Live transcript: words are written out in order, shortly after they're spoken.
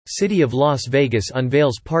City of Las Vegas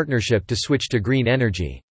unveils partnership to switch to green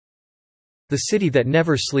energy. The city that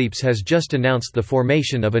never sleeps has just announced the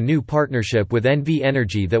formation of a new partnership with NV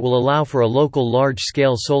Energy that will allow for a local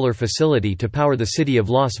large-scale solar facility to power the city of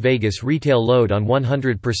Las Vegas retail load on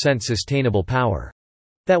 100% sustainable power.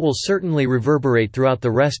 That will certainly reverberate throughout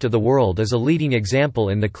the rest of the world as a leading example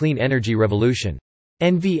in the clean energy revolution.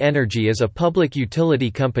 NV Energy is a public utility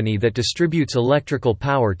company that distributes electrical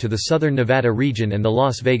power to the southern Nevada region and the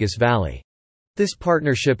Las Vegas Valley. This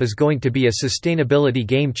partnership is going to be a sustainability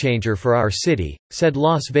game-changer for our city, said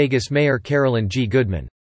Las Vegas Mayor Carolyn G. Goodman.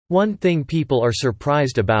 One thing people are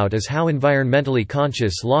surprised about is how environmentally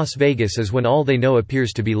conscious Las Vegas is when all they know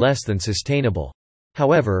appears to be less than sustainable.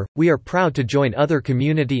 However, we are proud to join other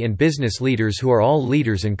community and business leaders who are all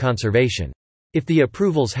leaders in conservation. If the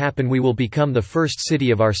approvals happen, we will become the first city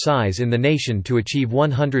of our size in the nation to achieve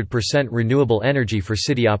 100% renewable energy for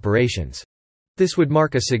city operations. This would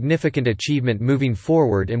mark a significant achievement moving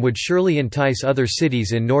forward and would surely entice other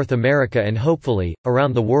cities in North America and hopefully,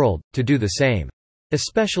 around the world, to do the same.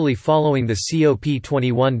 Especially following the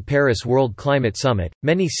COP21 Paris World Climate Summit,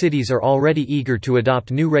 many cities are already eager to adopt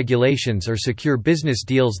new regulations or secure business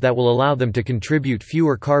deals that will allow them to contribute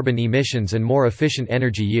fewer carbon emissions and more efficient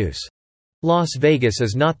energy use. Las Vegas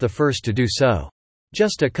is not the first to do so.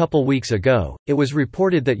 Just a couple weeks ago, it was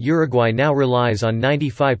reported that Uruguay now relies on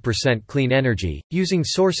 95% clean energy, using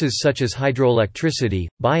sources such as hydroelectricity,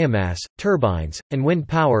 biomass, turbines, and wind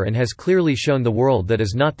power, and has clearly shown the world that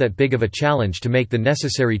is not that big of a challenge to make the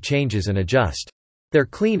necessary changes and adjust. Their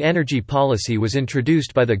clean energy policy was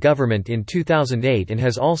introduced by the government in 2008 and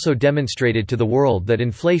has also demonstrated to the world that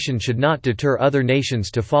inflation should not deter other nations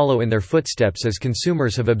to follow in their footsteps, as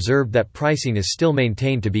consumers have observed that pricing is still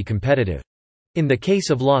maintained to be competitive. In the case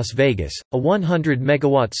of Las Vegas, a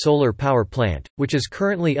 100-megawatt solar power plant, which is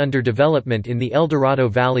currently under development in the El Dorado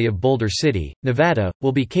Valley of Boulder City, Nevada,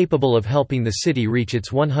 will be capable of helping the city reach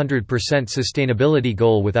its 100% sustainability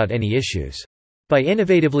goal without any issues. By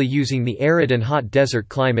innovatively using the arid and hot desert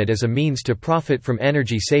climate as a means to profit from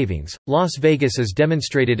energy savings, Las Vegas has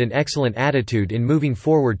demonstrated an excellent attitude in moving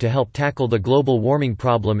forward to help tackle the global warming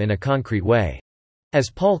problem in a concrete way. As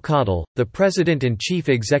Paul Caudill, the president and chief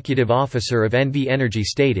executive officer of NV Energy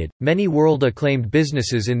stated, many world-acclaimed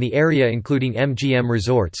businesses in the area including MGM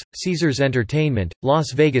Resorts, Caesars Entertainment,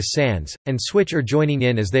 Las Vegas Sands, and Switch are joining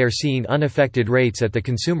in as they are seeing unaffected rates at the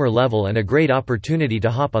consumer level and a great opportunity to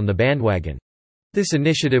hop on the bandwagon. This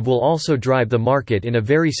initiative will also drive the market in a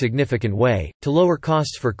very significant way, to lower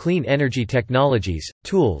costs for clean energy technologies,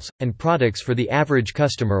 tools, and products for the average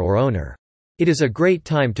customer or owner. It is a great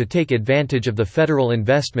time to take advantage of the federal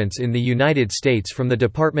investments in the United States from the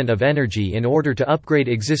Department of Energy in order to upgrade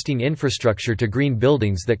existing infrastructure to green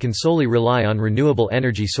buildings that can solely rely on renewable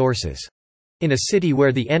energy sources. In a city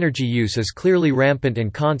where the energy use is clearly rampant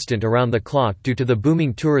and constant around the clock due to the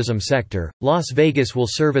booming tourism sector, Las Vegas will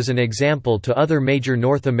serve as an example to other major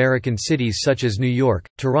North American cities such as New York,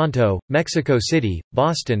 Toronto, Mexico City,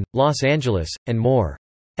 Boston, Los Angeles, and more.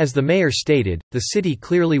 As the mayor stated, the city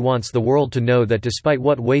clearly wants the world to know that despite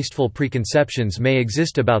what wasteful preconceptions may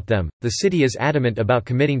exist about them, the city is adamant about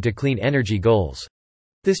committing to clean energy goals.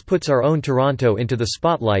 This puts our own Toronto into the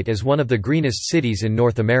spotlight as one of the greenest cities in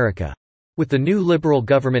North America. With the new Liberal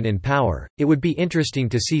government in power, it would be interesting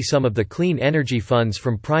to see some of the clean energy funds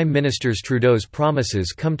from Prime Minister Trudeau's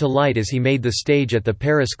promises come to light as he made the stage at the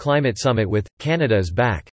Paris Climate Summit with, "Canada is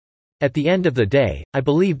back." At the end of the day, I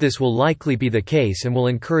believe this will likely be the case and will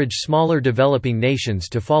encourage smaller developing nations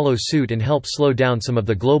to follow suit and help slow down some of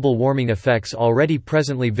the global warming effects already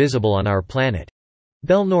presently visible on our planet.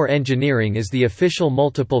 Belnor Engineering is the official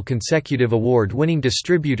multiple consecutive award-winning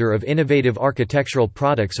distributor of innovative architectural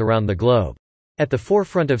products around the globe. At the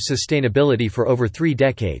forefront of sustainability for over 3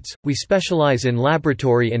 decades, we specialize in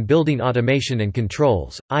laboratory and building automation and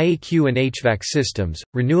controls, IAQ and HVAC systems,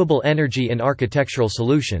 renewable energy and architectural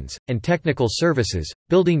solutions, and technical services,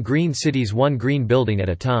 building green cities one green building at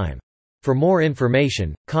a time. For more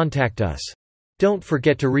information, contact us. Don't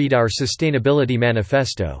forget to read our Sustainability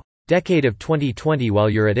Manifesto. Decade of 2020 while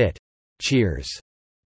you're at it. Cheers.